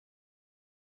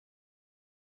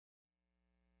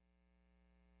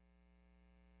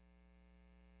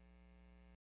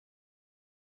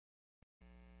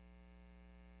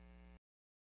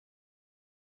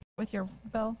with your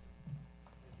bill?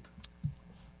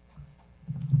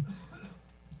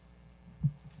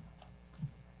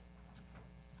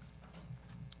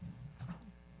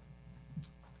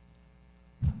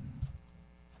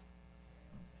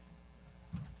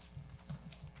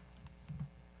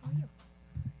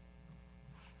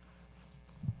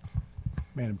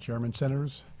 Madam Chairman,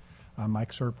 Senators, I'm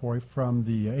Mike Cierpiot from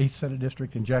the 8th Senate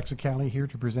District in Jackson County, here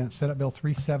to present Senate Bill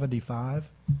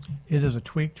 375. It is a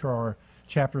tweak to our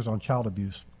chapters on child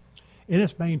abuse. In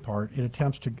its main part, it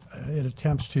attempts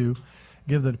to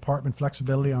give the department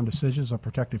flexibility on decisions of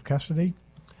protective custody,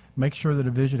 make sure the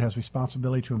division has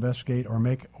responsibility to investigate or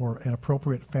make an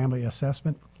appropriate family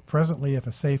assessment. Presently, if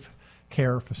a safe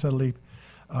care facility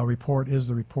report is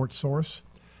the report source,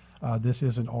 this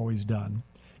isn't always done.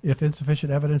 If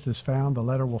insufficient evidence is found, the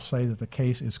letter will say that the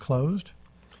case is closed.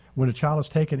 When a child is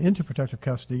taken into protective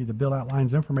custody, the bill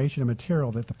outlines information and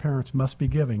material that the parents must be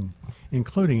giving,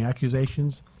 including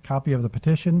accusations, copy of the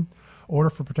petition, order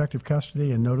for protective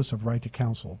custody, and notice of right to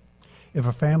counsel. If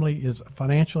a family is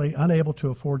financially unable to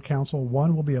afford counsel,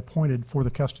 one will be appointed for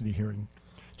the custody hearing.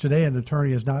 Today, an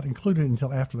attorney is not included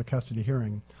until after the custody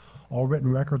hearing. All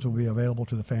written records will be available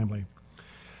to the family.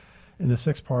 And the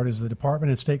sixth part is the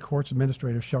department and state courts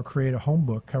administrators shall create a home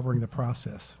book covering the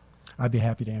process. I'd be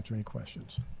happy to answer any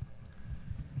questions.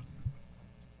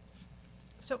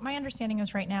 So my understanding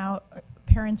is right now,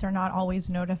 parents are not always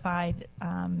notified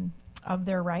of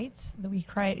their rights. We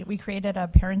created a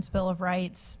Parents' Bill of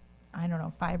Rights, I don't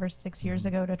know, 5 or 6 years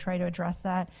ago to try to address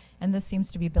that, and this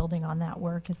seems to be building on that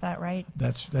work. Is that right?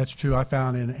 That's true. I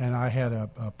found, and I had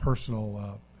a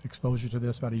personal exposure to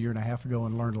this about 1.5 years ago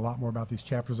and learned a lot more about these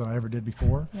chapters than I ever did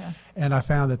before. Yeah. And I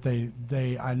found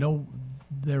that I know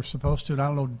they're supposed to, and I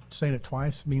don't know, saying it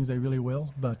twice means they really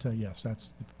will, but yes,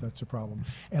 that's a problem.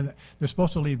 And they're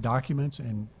supposed to leave documents,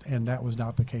 and that was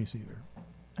not the case either.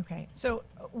 Okay, so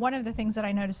one of the things that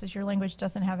I noticed is your language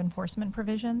doesn't have enforcement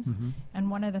provisions,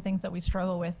 and one of the things that we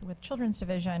struggle with Children's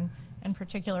Division, in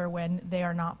particular when they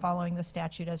are not following the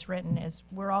statute as written, is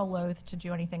we're all loath to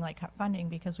do anything like cut funding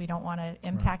because we don't want to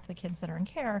impact the kids that are in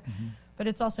care, but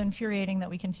it's also infuriating that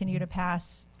we continue to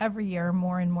pass every year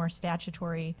more and more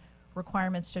statutory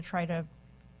requirements to try to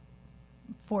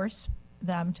force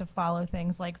them to follow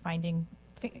things like finding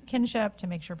kinship, to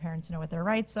make sure parents know what their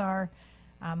rights are,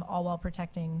 all while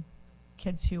protecting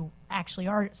kids who actually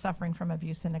are suffering from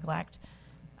abuse and neglect.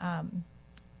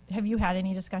 Have you had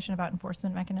any discussion about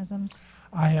enforcement mechanisms?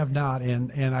 I have not,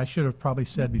 and I should have probably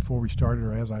said before we started,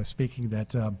 or as I was speaking,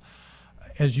 that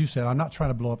as you said, I'm not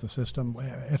trying to blow up the system.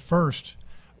 At first,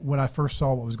 when I first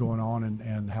saw what was going on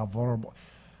and how vulnerable,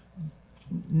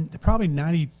 probably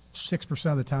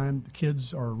 96% of the time, the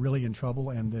kids are really in trouble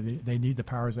and they need the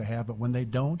powers they have, but when they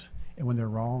don't, and when they're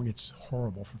wrong, it's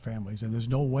horrible for families, and there's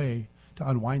no way to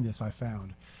unwind this, I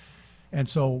found. And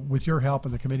so with your help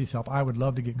and the committee's help, I would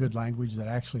love to get good language that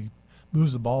actually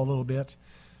moves the ball a little bit,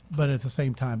 but at the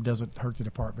same time doesn't hurt the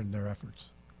department in their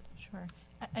efforts. Sure.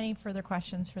 Any further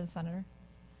questions for the Senator?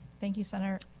 Thank you,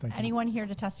 Senator. Thank you. Anyone here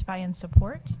to testify in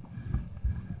support?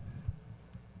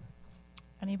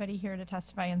 Anybody here to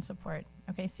testify in support?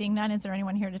 Okay, seeing none, is there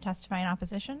anyone here to testify in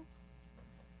opposition?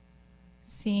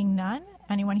 Seeing none,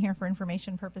 anyone here for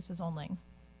information purposes only?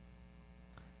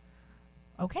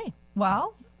 Okay,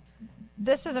 well,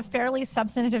 this is a fairly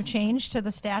substantive change to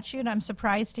the statute. I'm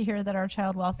surprised to hear that our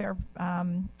child welfare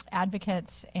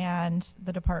advocates and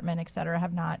the department, et cetera,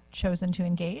 have not chosen to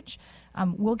engage.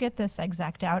 We'll get this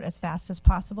exec out as fast as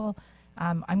possible.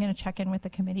 I'm going to check in with the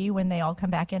committee when they all come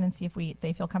back in and see if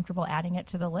they feel comfortable adding it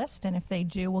to the list. And if they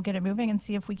do, we'll get it moving and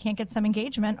see if we can't get some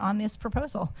engagement on this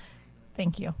proposal.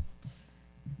 Thank you.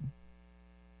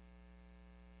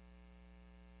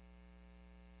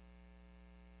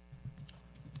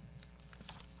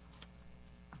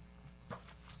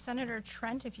 Senator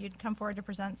Trent, if you'd come forward to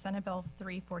present Senate Bill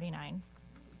 349.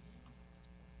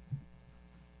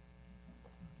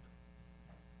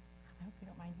 I hope you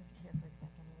don't mind if you're here for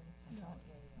executive.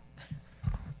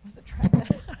 Was it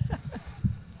Trent?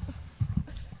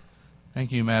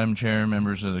 Thank you, Madam Chair,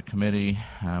 members of the committee.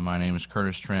 My name is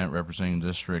Curtis Trent, representing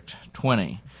District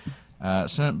 20.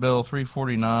 Senate Bill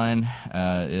 349,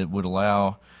 it would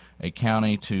allow a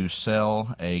county to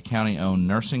sell a county-owned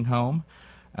nursing home.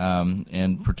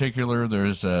 In particular,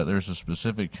 there's a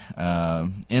specific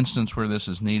instance where this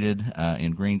is needed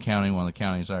in Greene County, one of the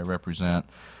counties I represent.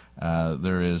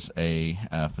 There is a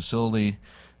facility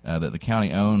that the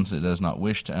county owns that does not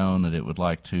wish to own, that it would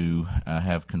like to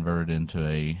have converted into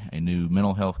a new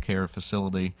mental health care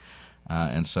facility.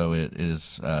 And so it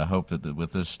is hoped that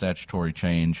with this statutory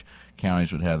change,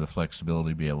 counties would have the flexibility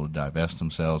to be able to divest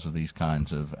themselves of these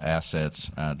kinds of assets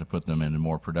to put them into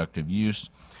more productive use.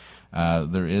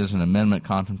 There is an amendment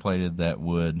contemplated that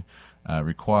would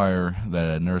require that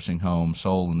a nursing home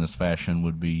sold in this fashion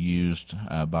would be used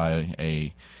by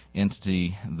a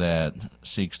entity that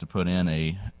seeks to put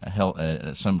in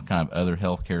some kind of other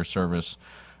healthcare service,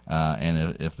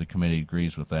 and if the committee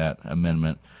agrees with that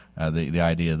amendment, the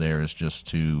idea there is just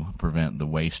to prevent the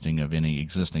wasting of any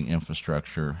existing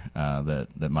infrastructure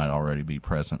that might already be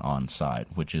present on site,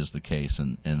 which is the case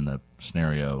in the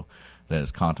scenario that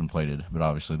is contemplated. But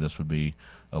obviously this would be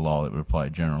a law that would apply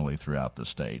generally throughout the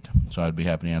state. So I'd be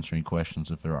happy to answer any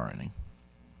questions if there are any.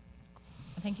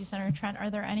 Thank you, Senator Trent. Are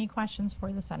there any questions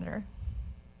for the senator?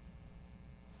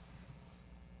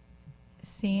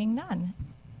 Seeing none.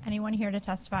 Anyone here to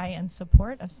testify in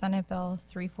support of Senate Bill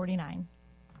 349?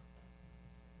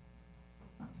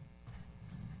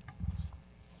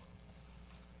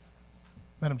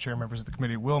 Madam Chair, members of the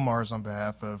committee, Will Mars on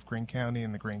behalf of Greene County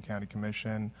and the Greene County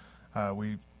Commission.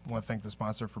 We want to thank the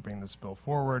sponsor for bringing this bill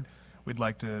forward. We'd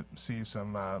like to see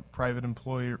some private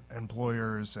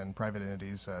employers and private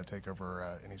entities take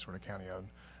over any sort of county-owned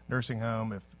nursing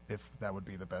home if that would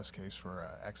be the best case for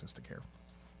access to care.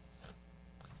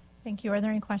 Thank you. Are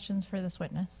there any questions for this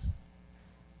witness?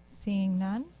 Seeing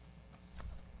none.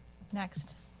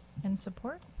 Next, in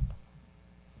support.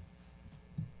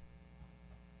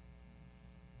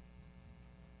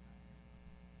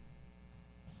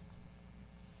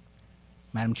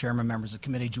 Madam Chairman, members of the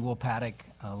committee, Jewel Paddock,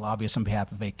 lobbyist on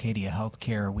behalf of Acadia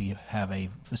Healthcare. We have a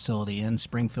facility in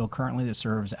Springfield currently that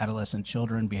serves adolescent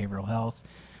children, behavioral health.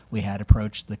 We had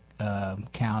approached the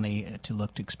county to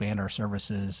look to expand our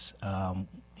services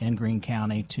in Greene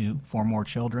County for more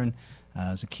children.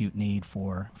 There's acute need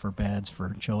for beds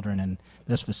for children, and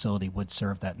this facility would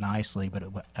serve that nicely, but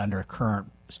under current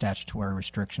statutory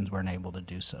restrictions, we're unable to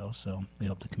do so. So we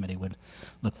hope the committee would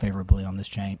look favorably on this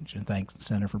change, and thank the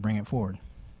Senator for bringing it forward.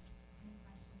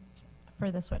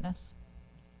 For this witness?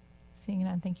 Seeing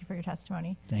none, thank you for your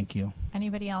testimony. Thank you.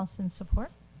 Anybody else in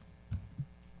support?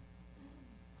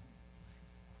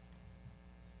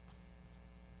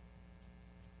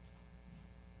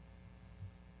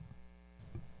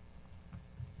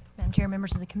 Madam Chair,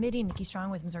 members of the committee, Nikki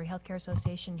Strong with Missouri Healthcare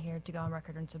Association here to go on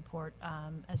record in support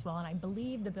as well. And I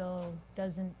believe the bill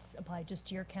doesn't apply just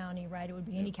to your county, right? It would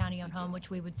be any county-owned home,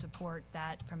 which we would support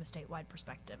that from a statewide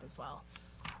perspective as well.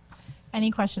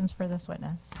 Any questions for this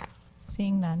witness?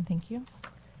 Seeing none, thank you.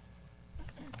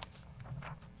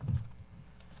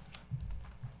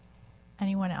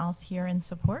 Anyone else here in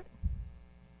support?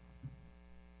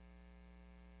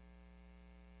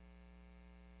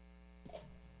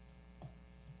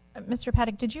 Mr.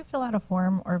 Paddock, did you fill out a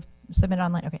form or submit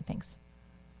online? Okay, thanks.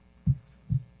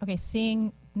 Okay,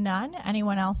 seeing none,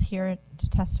 anyone else here to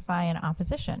testify in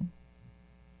opposition?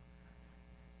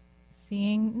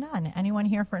 Seeing none, anyone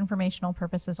here for informational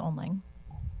purposes only?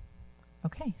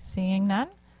 Okay, seeing none,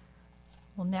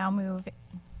 we'll now move.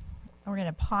 We're going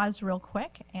to pause real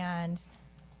quick, and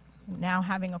now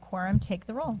having a quorum, take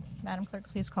the roll. Madam Clerk,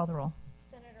 please call the roll.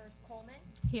 Senators Coleman,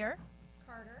 Here.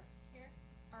 Carter, here,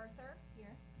 Arthur, here,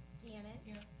 Gannon,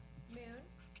 here, Moon,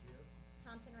 here,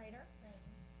 Thompson Raider,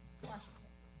 Washington.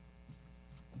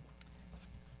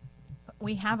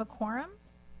 We have a quorum.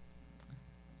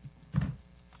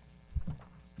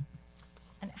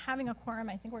 And having a quorum,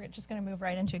 I think we're just going to move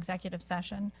right into executive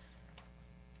session.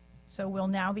 So we'll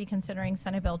now be considering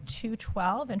Senate Bill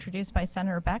 212, introduced by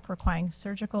Senator Beck, requiring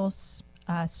surgical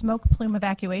smoke plume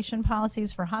evacuation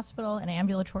policies for hospital and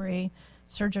ambulatory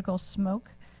surgical smoke.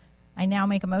 I now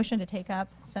make a motion to take up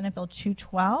Senate Bill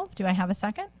 212. Do I have a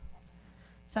second?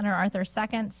 Senator Arthur,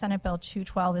 second. Senate Bill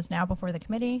 212 is now before the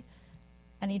committee.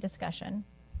 Any discussion?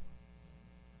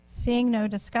 Seeing no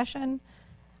discussion,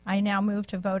 I now move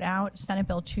to vote out Senate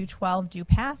Bill 212 do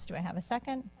pass. Do I have a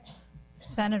second?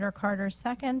 Senator Carter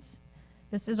seconds.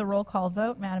 This is a roll call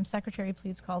vote. Madam Secretary,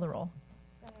 please call the roll.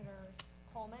 Senators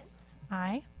Coleman,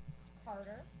 Aye.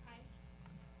 Carter,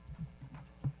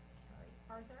 aye.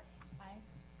 Arthur, aye.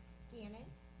 Gannon,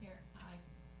 here,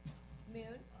 aye. Moon,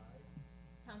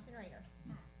 aye. Thompson Raider,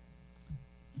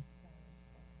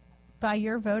 By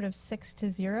your vote of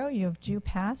 6-0, you have do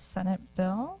pass Senate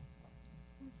Bill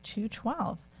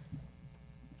 212.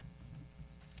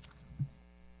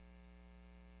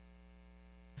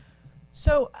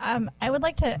 So I would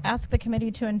like to ask the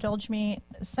committee to indulge me.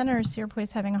 Senator Cierpiot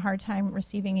is having a hard time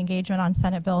receiving engagement on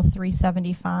Senate Bill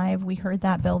 375. We heard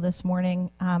that bill this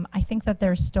morning. I think that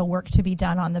there's still work to be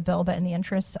done on the bill, but in the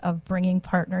interest of bringing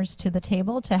partners to the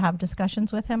table to have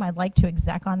discussions with him, I'd like to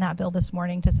exec on that bill this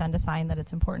morning to send a sign that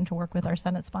it's important to work with our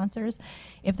Senate sponsors.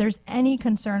 If there's any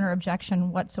concern or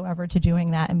objection whatsoever to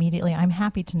doing that immediately, I'm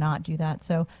happy to not do that.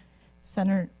 So,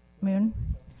 Senator Moon?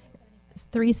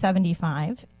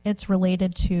 375. It's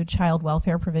related to child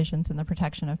welfare provisions and the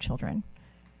protection of children.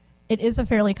 It is a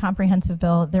fairly comprehensive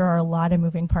bill. There are a lot of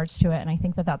moving parts to it, and I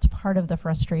think that that's part of the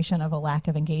frustration of a lack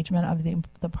of engagement of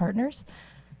the partners.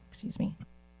 Excuse me.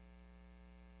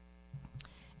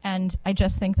 And I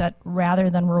just think that rather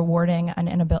than rewarding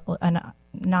an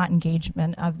not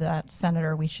engagement of that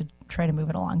senator, we should try to move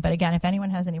it along. But again, if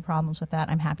anyone has any problems with that,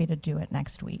 I'm happy to do it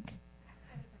next week.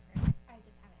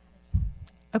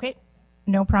 Okay.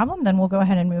 No problem, then we'll go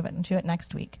ahead and move it into it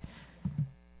next week.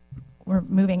 We're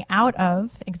moving out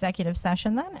of executive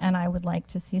session then, and I would like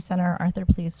to see Senator Arthur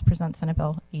please present Senate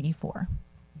Bill 84.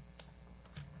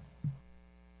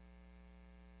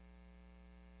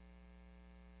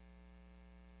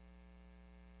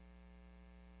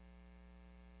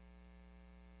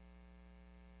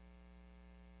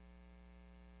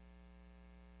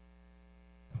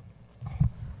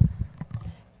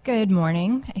 Good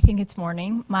morning. I think it's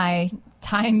morning. My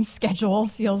time schedule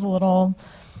feels a little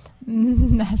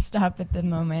messed up at the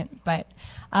moment, but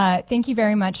thank you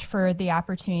very much for the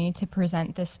opportunity to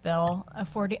present this bill.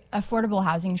 Affordable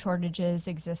housing shortages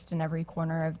exist in every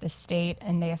corner of the state,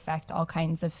 and they affect all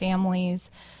kinds of families,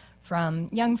 from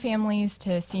young families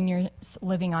to seniors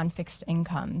living on fixed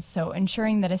incomes. So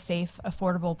ensuring that a safe,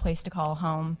 affordable place to call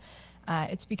home,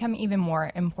 it's become even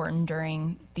more important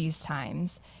during these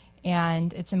times.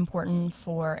 And it's important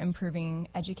for improving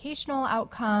educational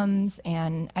outcomes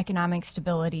and economic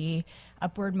stability,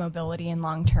 upward mobility, and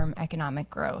long-term economic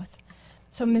growth.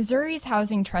 So Missouri's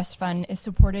Housing Trust Fund is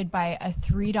supported by a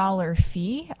 $3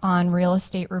 fee on real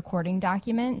estate recording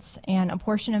documents, and a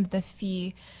portion of the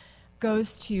fee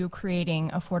goes to creating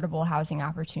affordable housing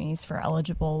opportunities for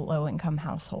eligible low-income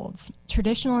households.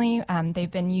 Traditionally,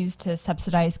 they've been used to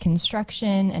subsidize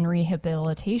construction and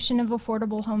rehabilitation of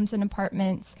affordable homes and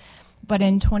apartments, but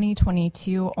in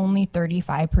 2022, only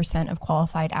 35% of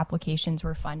qualified applications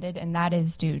were funded, and that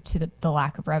is due to the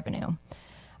lack of revenue.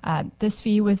 This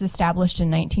fee was established in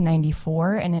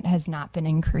 1994, and it has not been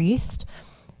increased.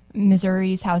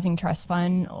 Missouri's Housing Trust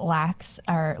Fund lags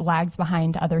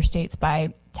behind other states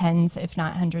by tens, if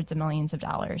not hundreds of millions of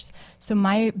dollars. So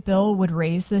my bill would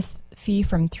raise this fee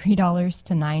from $3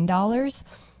 to $9.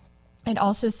 It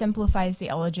also simplifies the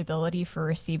eligibility for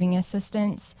receiving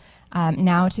assistance.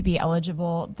 Now, to be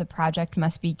eligible, the project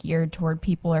must be geared toward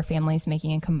people or families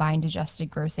making a combined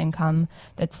adjusted gross income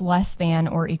that's less than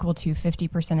or equal to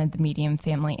 50% of the median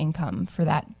family income for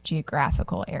that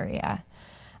geographical area.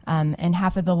 And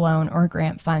half of the loan or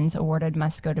grant funds awarded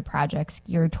must go to projects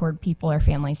geared toward people or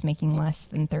families making less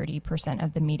than 30%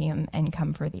 of the median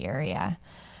income for the area.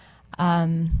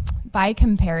 By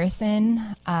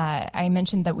comparison, I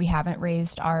mentioned that we haven't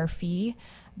raised our fee,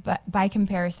 but by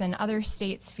comparison, other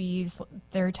states' fees,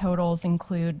 their totals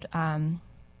include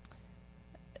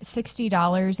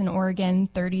 $60 in Oregon,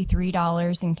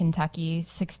 $33 in Kentucky,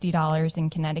 $60 in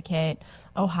Connecticut.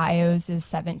 Ohio's is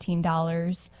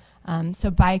 $17. So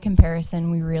by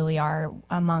comparison, we really are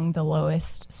among the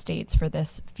lowest states for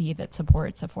this fee that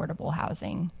supports affordable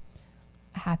housing.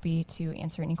 Happy to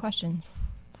answer any questions.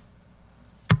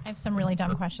 I have some really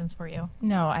dumb questions for you.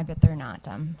 No, I bet they're not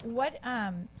dumb. What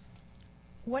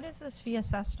is this fee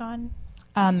assessed on?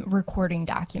 Recording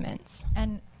documents.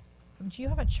 And do you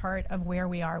have a chart of where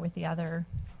we are with other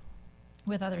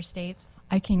states?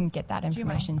 I can get that Do you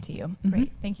mind? information to you.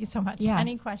 Great, thank you so much. Yeah.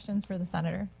 Any questions for the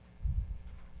senator?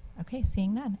 Okay,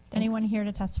 seeing none. Thanks. Anyone here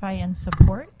to testify in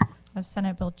support of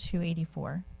Senate Bill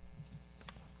 284?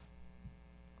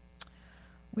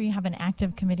 We have an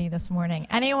active committee this morning.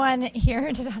 Anyone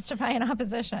here to testify in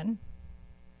opposition?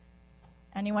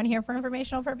 Anyone here for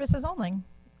informational purposes only?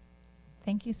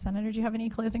 Thank you, Senator. Do you have any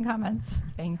closing comments?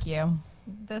 Thank you.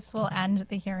 This will end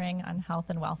the hearing on health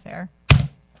and welfare.